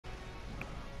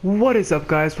What is up,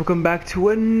 guys? Welcome back to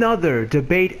another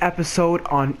debate episode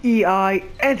on EI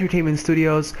Entertainment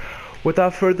Studios.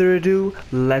 Without further ado,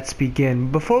 let's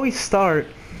begin. Before we start,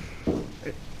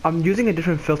 I'm using a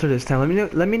different filter this time.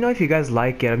 Let me know if you guys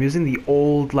like it. I'm using the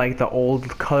old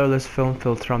colorless film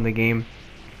filter on the game.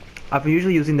 I've been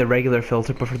usually using the regular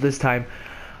filter, but for this time,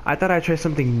 I thought I'd try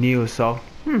something new. So,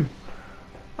 I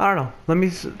don't know. Let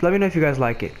me know if you guys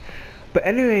like it. But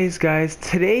anyways, guys,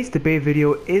 today's debate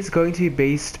video is going to be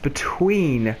based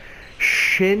between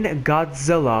Shin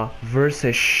Godzilla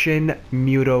versus Shin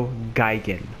Muto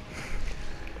Gigan.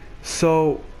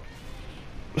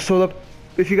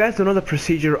 If you guys don't know the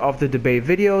procedure of the debate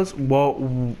videos, what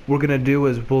we're gonna do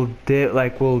is we'll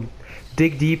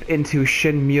dig deep into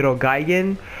Shin Muto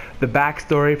Gigan, the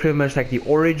backstory, pretty much like the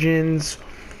origins,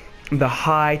 the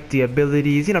height, the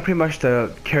abilities, pretty much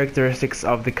the characteristics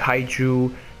of the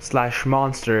kaiju slash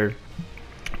monster,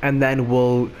 and then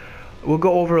we'll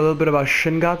go over a little bit about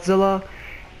Shin Godzilla,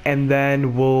 and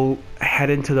then we'll head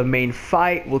into the main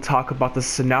fight. We'll talk about the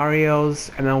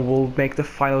scenarios, and then we'll make the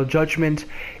final judgment.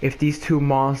 If these two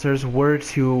monsters were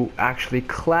to actually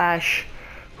clash,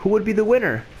 who would be the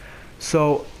winner?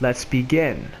 So let's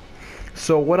begin.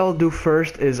 So what I'll do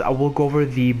first is I will go over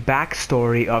the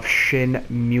backstory of Shin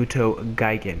Muto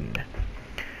Gigan.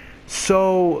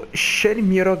 So Shin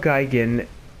Muto Gigan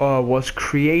was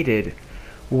created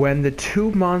when the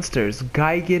two monsters,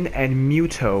 Gigan and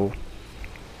Muto,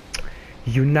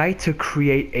 unite to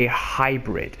create a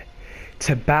hybrid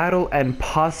to battle and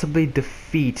possibly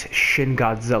defeat Shin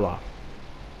Godzilla.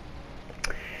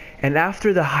 And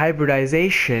after the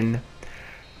hybridization,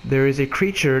 there is a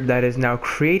creature that is now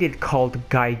created called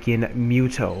Gigan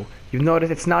Muto. You've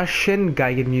noticed it's not Shin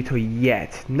Gigan Muto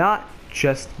yet, not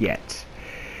just yet.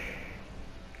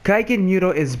 Gigan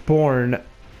Muto is born,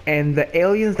 and the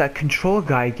aliens that control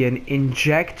Gigan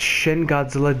inject Shin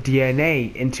Godzilla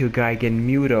DNA into Gigan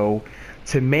Muto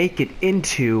to make it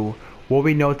into what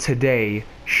we know today,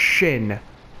 Shin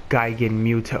Gigan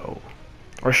Muto.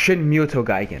 Or Shin Muto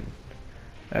Gigan.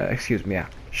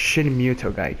 Shin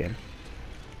Muto Gigan.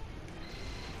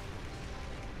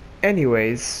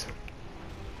 Anyways,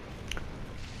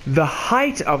 the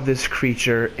height of this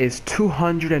creature is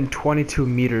 222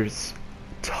 meters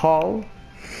tall.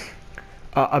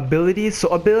 Abilities. So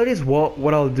abilities,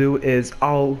 what I'll do is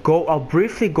I'll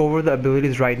briefly go over the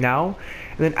abilities right now,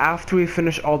 and then after we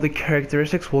finish all the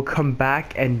characteristics, we'll come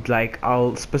back and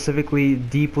I'll specifically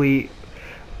deeply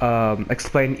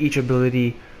explain each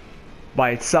ability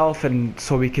by itself, and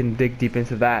so we can dig deep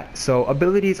into that. So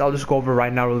abilities, I'll just go over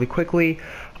right now really quickly.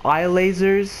 Eye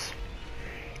lasers,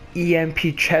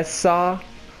 EMP chest saw,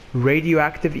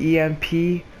 radioactive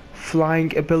EMP,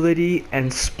 flying ability,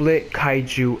 and split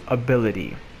kaiju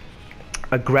ability.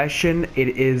 Aggression, it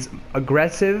is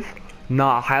aggressive,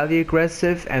 not highly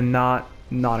aggressive, and not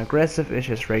non-aggressive, it's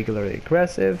just regularly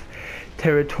aggressive.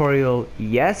 Territorial,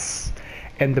 yes,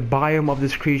 and the biome of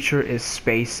this creature is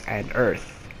space and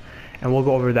earth, and we'll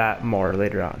go over that more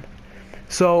later on.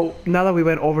 So now that we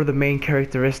went over the main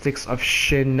characteristics of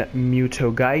Shin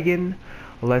Muto Gigan,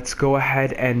 let's go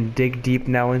ahead and dig deep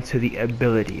now into the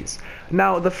abilities.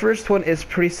 Now, the first one is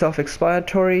pretty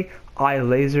self-explanatory. Eye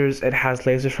lasers. It has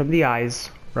lasers from the eyes,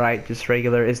 right? Just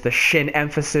regular is the Shin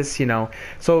emphasis,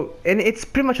 So, and it's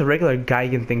pretty much a regular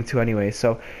Gigan thing too anyway.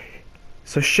 So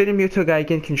Shin Muto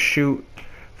Gigan can shoot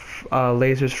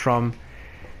lasers from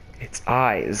its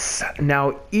eyes.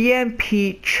 Now,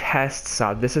 EMP chest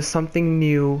saw. This is something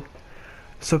new.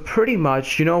 So pretty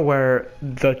much, where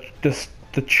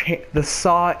the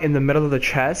saw in the middle of the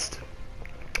chest.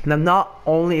 Now, not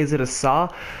only is it a saw,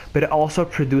 but it also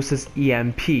produces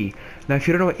EMP. Now, if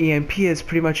you don't know what EMP is,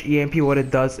 pretty much EMP, what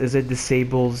it does is it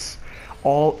disables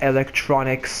all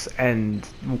electronics and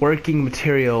working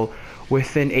material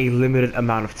within a limited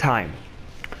amount of time.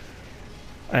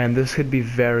 And this could be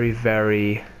very,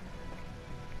 very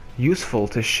useful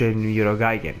to Shin Muto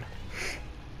Gigan.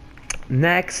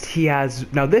 Next, he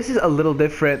has... Now, this is a little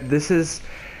different. This is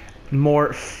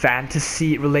more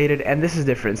fantasy related, and this is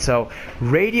different. So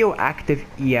radioactive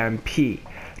EMP.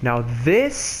 Now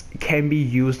this can be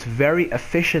used very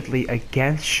efficiently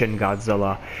against Shin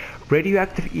Godzilla.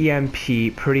 Radioactive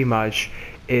EMP pretty much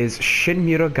is Shin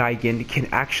Muto Gigan can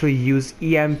actually use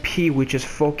EMP, which is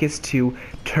focused to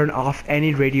turn off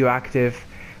any radioactive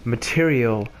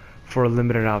material for a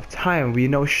limited amount of time. We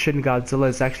know Shin Godzilla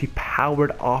is actually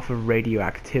powered off of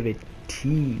radioactivity.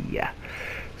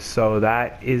 So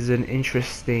that is an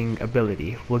interesting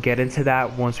ability. We'll get into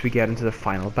that once we get into the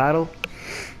final battle.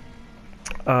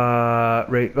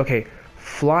 Okay,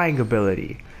 flying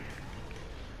ability.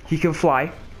 He can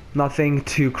fly. Nothing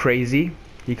too crazy.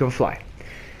 He can fly.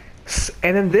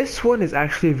 And then this one is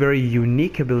actually a very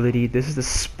unique ability. This is the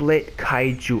split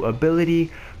kaiju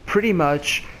ability. Pretty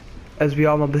much, as we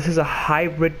all know, this is a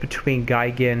hybrid between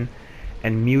Gigan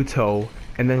and Muto,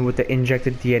 and then with the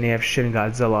injected DNA of Shin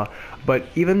Godzilla. But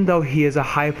even though he is a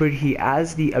hybrid, he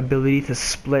has the ability to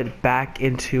split back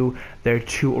into their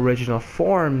two original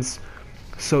forms.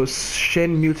 So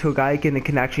Shin Muto Gigan, it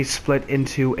can actually split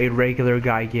into a regular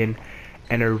Gigan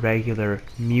and a regular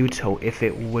Muto if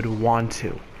it would want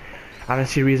to. I don't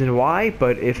see a reason why,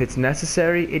 but if it's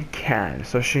necessary, it can.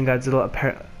 So Shin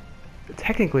Godzilla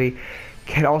technically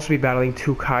can also be battling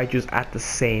two kaijus at the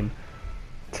same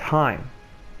time.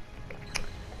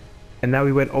 And now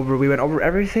we went over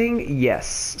everything.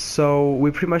 Yes. So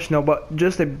we pretty much know, but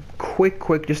just a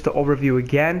quick just to overview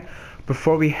again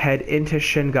before we head into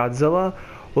Shin Godzilla.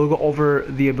 We'll go over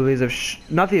the abilities of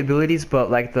not the abilities,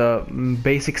 but like the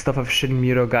basic stuff of Shin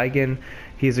Muto Gigan.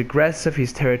 He's aggressive.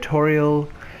 He's territorial.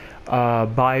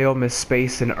 Biome is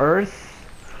space and earth.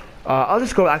 I'll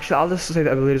just say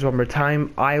the abilities one more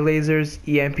time. Eye lasers,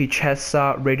 EMP chest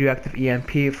saw, radioactive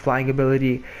EMP, flying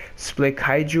ability, split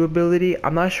kaiju ability.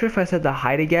 I'm not sure if I said the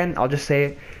height again. I'll just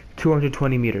say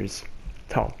 220 meters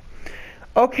tall.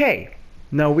 Okay,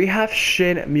 now we have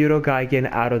Shin Muto Gigan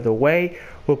out of the way.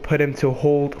 We'll put him to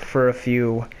hold for a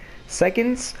few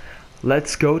seconds.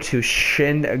 Let's go to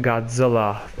Shin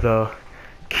Godzilla, the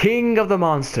king of the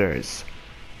monsters.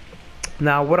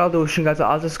 Now what I'll do with Shin Godzilla,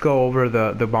 I'll just go over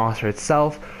the monster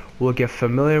itself. We'll get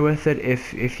familiar with it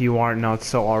if you aren't not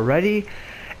so already.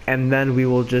 And then we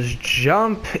will just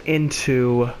jump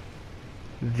into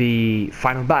the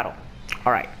final battle.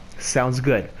 Alright, sounds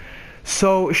good.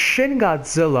 So Shin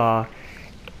Godzilla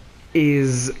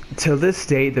is, to this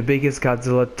day, the biggest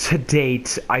Godzilla to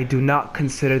date. I do not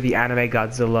consider the anime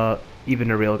Godzilla even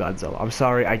a real Godzilla. I'm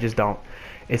sorry, I just don't.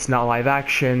 It's not live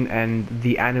action, and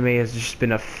the anime has just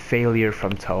been a failure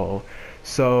from Toho.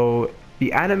 So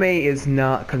the anime is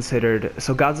not considered.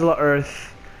 So Godzilla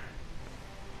Earth,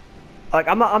 like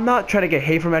I'm not trying to get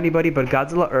hate from anybody, but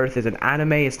Godzilla Earth is an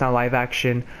anime. It's not live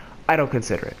action. I don't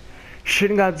consider it.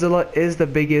 Shin Godzilla is the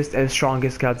biggest and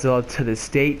strongest Godzilla to this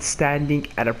date, standing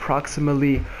at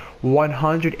approximately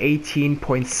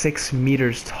 118.6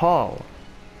 meters tall.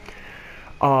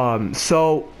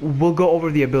 So we'll go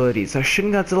over the abilities. So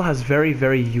Shin Godzilla has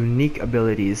very unique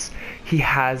abilities. He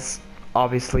has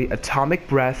obviously atomic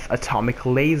breath, atomic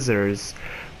lasers.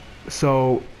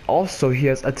 So also he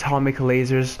has atomic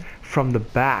lasers from the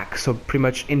back. So pretty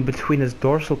much in between his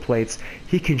dorsal plates,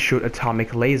 he can shoot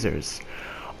atomic lasers.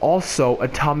 Also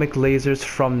atomic lasers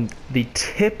from the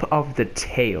tip of the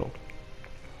tail.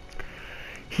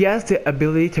 He has the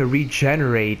ability to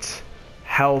regenerate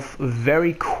health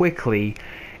very quickly,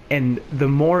 and the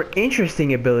more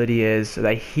interesting ability is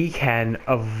that he can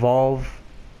evolve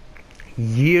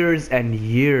years and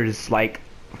years, like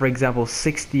for example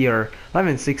 60 or not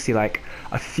even 60, like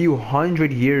a few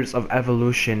hundred years of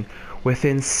evolution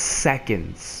within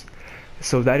seconds.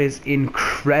 So that is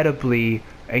incredibly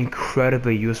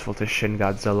useful to Shin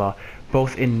Godzilla,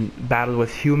 both in battle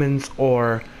with humans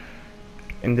or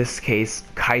in this case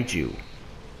kaiju.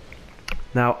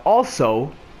 Now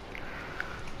also,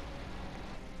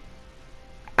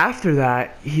 after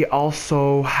that, he is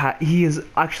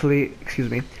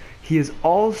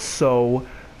also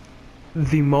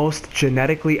the most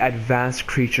genetically advanced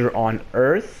creature on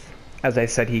Earth. As I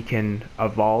said, he can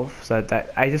evolve, so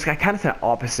that I kind of said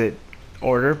opposite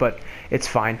order, but it's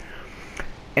fine.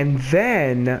 And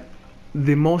then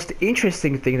the most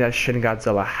interesting thing that Shin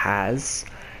Godzilla has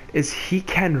is he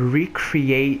can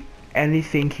recreate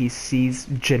anything he sees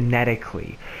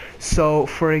genetically. So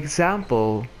for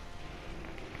example,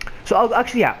 I'll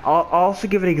also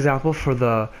give an example for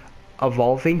the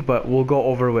evolving, but we'll go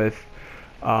over with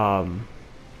the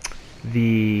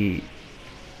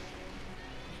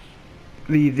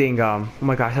thing. Oh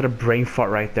my gosh, I had a brain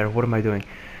fart right there. What am I doing?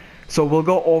 So we'll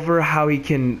go over how he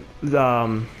can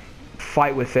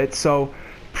fight with it. So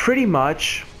pretty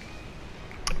much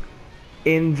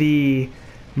in the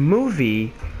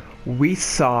movie we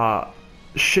saw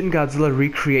Shin Godzilla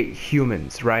recreate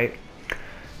humans, right?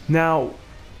 Now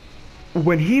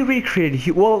when he recreated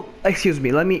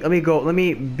let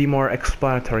me be more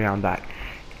explanatory on that.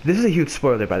 This is a huge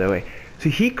spoiler, by the way. So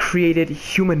he created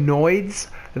humanoids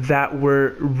that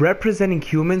were representing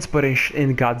humans, but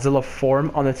in Godzilla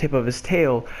form on the tip of his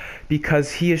tail,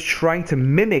 because he is trying to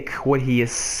mimic what he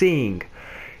is seeing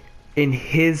in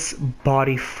his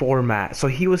body format. So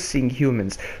he was seeing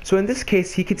humans. So in this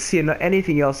case, he could see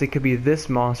anything else. It could be this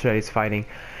monster that he's fighting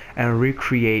and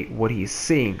recreate what he's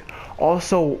seeing.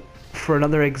 Also, for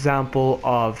another example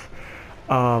of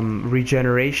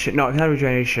regeneration, no, not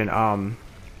regeneration,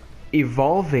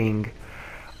 evolving,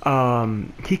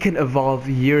 he can evolve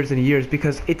years and years,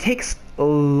 because it takes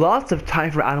lots of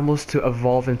time for animals to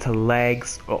evolve into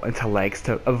legs,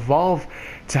 to evolve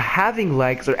to having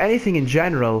legs or anything in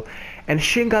general. And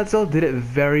Shin Godzilla did it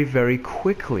very, very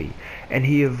quickly, and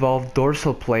he evolved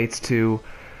dorsal plates to,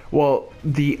 well,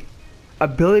 the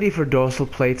ability for dorsal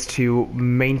plates to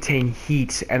maintain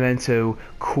heat and then to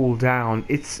cool down.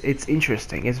 It's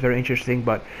interesting. It's very interesting,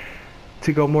 but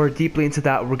to go more deeply into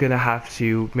that, we're gonna have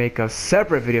to make a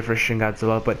separate video for Shin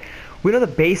Godzilla. But we know the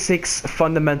basics,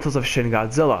 fundamentals of Shin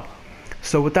Godzilla.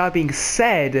 So with that being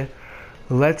said,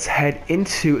 let's head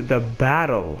into the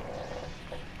battle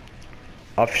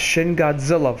of Shin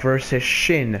Godzilla versus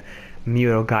Shin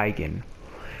Muto Gigan.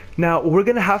 Now, we're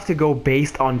going to have to go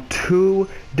based on two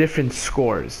different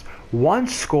scores. One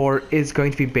score is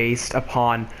going to be based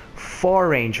upon far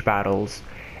range battles,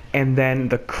 and then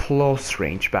the close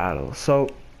range battles. So,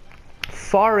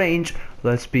 far range,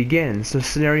 let's begin. So,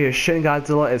 scenario, Shin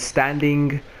Godzilla is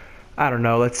standing, I don't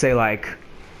know, let's say like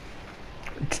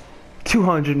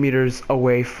 200 meters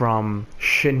away from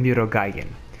Shin Muto Gigan.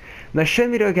 Now,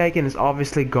 Shin Muto Gigan is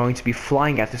obviously going to be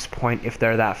flying at this point if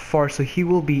they're that far, so he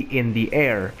will be in the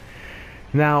air.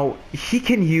 Now, he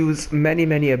can use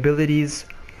many abilities.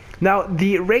 Now,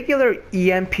 the regular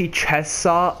EMP chest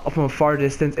saw from a far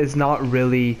distance is not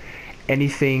really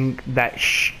anything that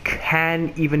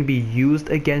can even be used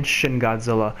against Shin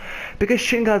Godzilla, because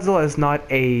Shin Godzilla is not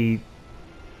a,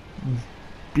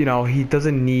 you know, he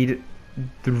doesn't need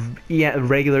the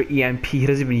regular EMP. He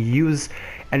doesn't even use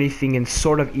anything in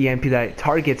sort of EMP that it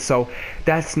targets, so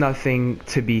that's nothing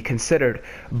to be considered.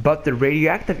 But the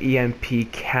radioactive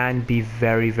EMP can be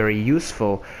very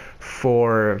useful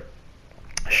for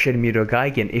Shin Muto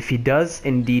Gigan. If he does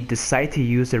indeed decide to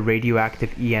use the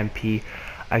radioactive EMP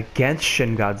against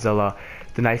Shin Godzilla,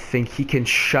 then I think he can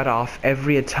shut off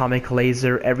every atomic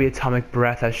laser, every atomic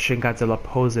breath that Shin Godzilla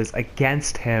poses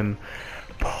against him,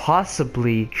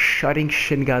 possibly shutting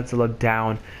Shin Godzilla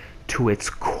down to its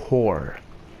core,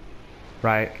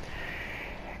 right?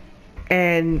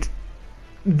 And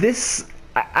this,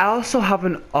 I also have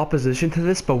an opposition to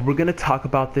this, but we're going to talk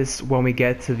about this when we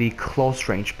get to the close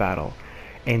range battle,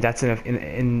 and that's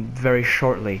in very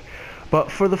shortly. But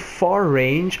for the far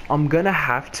range, I'm going to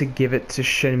have to give it to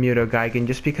Shin Muto Gigan,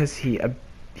 just because he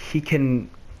can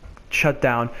shut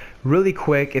down really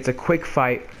quick. It's a quick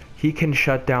fight. He can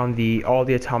shut down all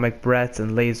the atomic breaths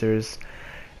and lasers,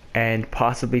 and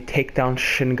possibly take down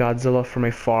Shin Godzilla from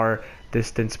a far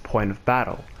distance point of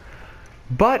battle.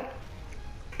 But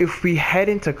if we head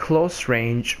into close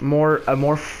range, a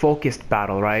more focused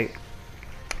battle, right?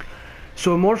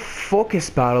 So a more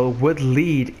focused battle would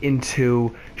lead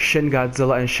into Shin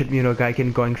Godzilla and Shin Muto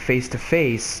Gigan going face to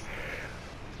face.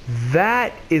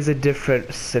 That is a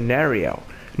different scenario.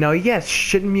 Now, yes,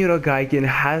 Shin Muto Gigan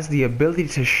has the ability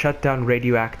to shut down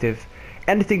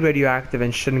anything radioactive,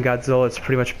 and Shin Godzilla is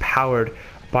pretty much powered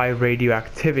by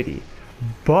radioactivity.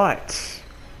 But,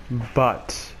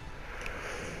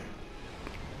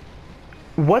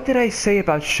 what did I say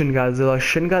about Shin Godzilla?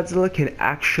 Shin Godzilla can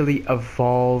actually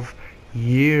evolve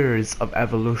years of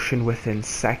evolution within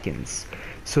seconds.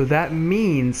 So that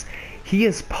means he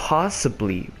is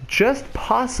possibly, just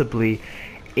possibly,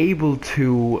 able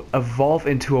to evolve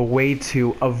into a way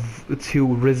to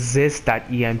resist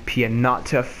that EMP and not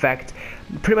to affect,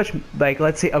 pretty much like,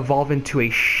 let's say, evolve into a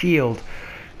shield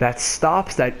that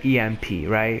stops that EMP,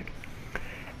 right?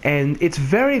 And it's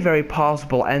very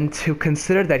possible, and to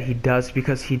consider that he does,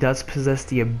 because he does possess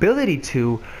the ability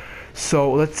to.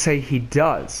 So let's say he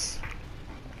does.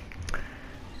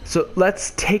 So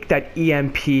let's take that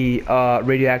EMP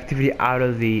radioactivity out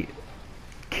of the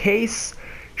case.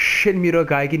 Shin Muto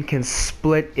Gigan can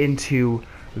split into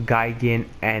Gigan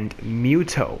and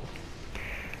Muto.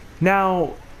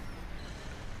 Now,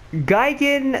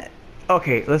 Gigan,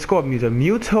 okay, let's go with Muto.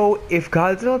 Muto, if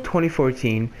Godzilla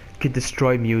 2014 could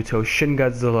destroy Muto, Shin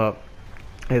Godzilla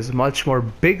is much more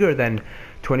bigger than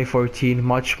 2014,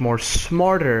 much more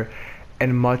smarter,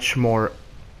 and much more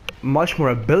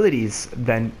abilities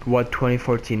than what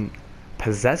 2014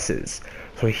 possesses.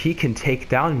 So he can take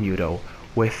down Muto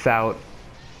without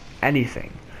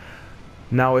anything.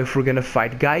 Now, if we're gonna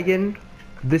fight Gigan,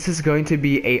 this is going to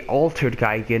be a altered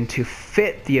Gigan to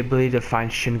fit the ability to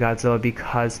find Shin Godzilla,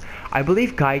 because I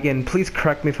believe Gigan, please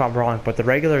correct me if I'm wrong, but the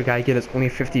regular Gigan is only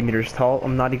 50 meters tall.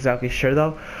 I'm not exactly sure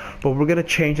though, but we're gonna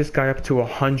change this guy up to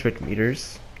 100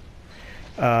 meters.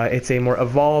 It's a more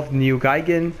evolved new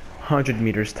Gigan, 100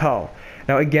 meters tall.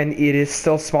 Now again, it is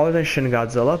still smaller than Shin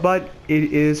Godzilla, but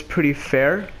it is pretty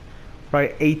fair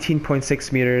right?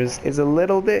 18.6 meters is a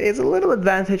little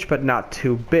advantage, but not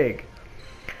too big.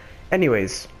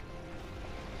 Anyways,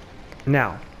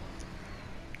 now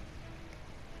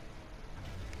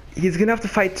he's gonna have to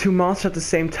fight two monsters at the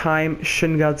same time.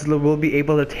 Shin Godzilla will be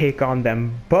able to take on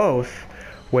them both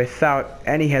without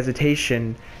any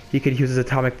hesitation. He could use his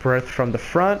atomic breath from the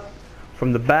front,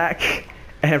 from the back,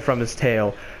 and from his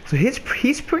tail. So he's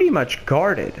pretty much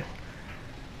guarded.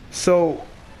 So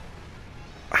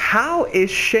how is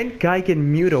Shin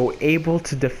Gigan Muto able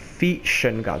to defeat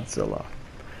Shin Godzilla?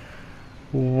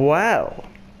 Well,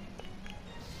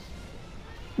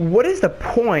 what is the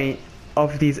point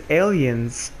of these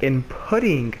aliens in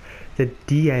putting the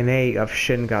DNA of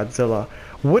Shin Godzilla?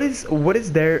 What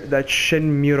is there that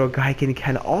Shin Muto Gigan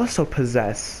can also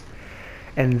possess?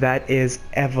 And that is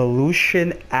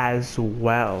evolution as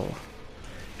well.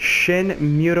 Shin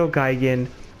Muto Gigan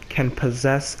can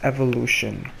possess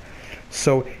evolution.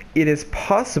 So it is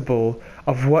possible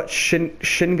of what Shin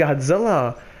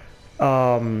Godzilla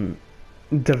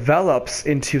develops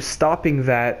into stopping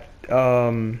that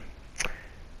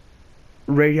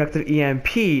radioactive EMP.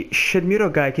 Shin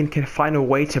Muto Gigan can find a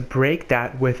way to break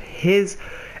that with his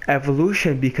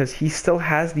evolution, because he still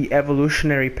has the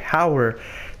evolutionary power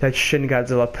that Shin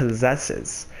Godzilla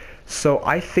possesses. So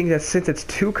I think that since it's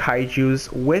two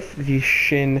kaijus with the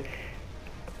Shin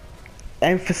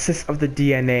emphasis of the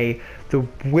DNA, the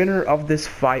winner of this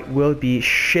fight will be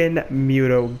Shin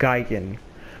Muto Gigan.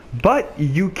 But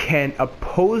you can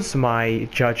oppose my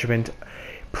judgment.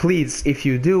 Please, if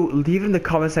you do, leave in the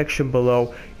comment section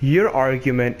below your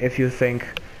argument. If you think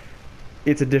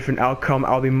it's a different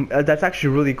outcome, that's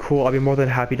actually really cool. I'll be more than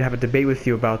happy to have a debate with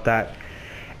you about that.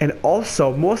 And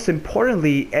also, most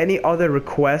importantly, any other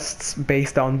requests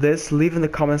based on this, leave in the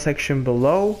comment section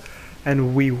below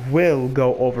and we will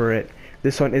go over it.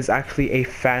 This one is actually a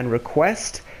fan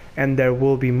request and there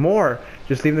will be more.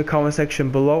 Just leave in the comment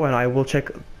section below and I will take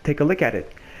a look at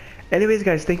it. Anyways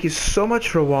guys, thank you so much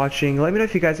for watching. Let me know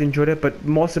if you guys enjoyed it, but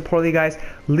most importantly guys,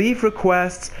 leave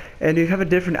requests, and if you have a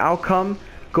different outcome,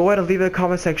 go ahead and leave it in the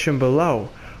comment section below.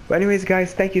 But anyways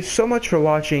guys, thank you so much for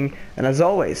watching, and as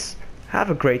always, have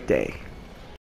a great day.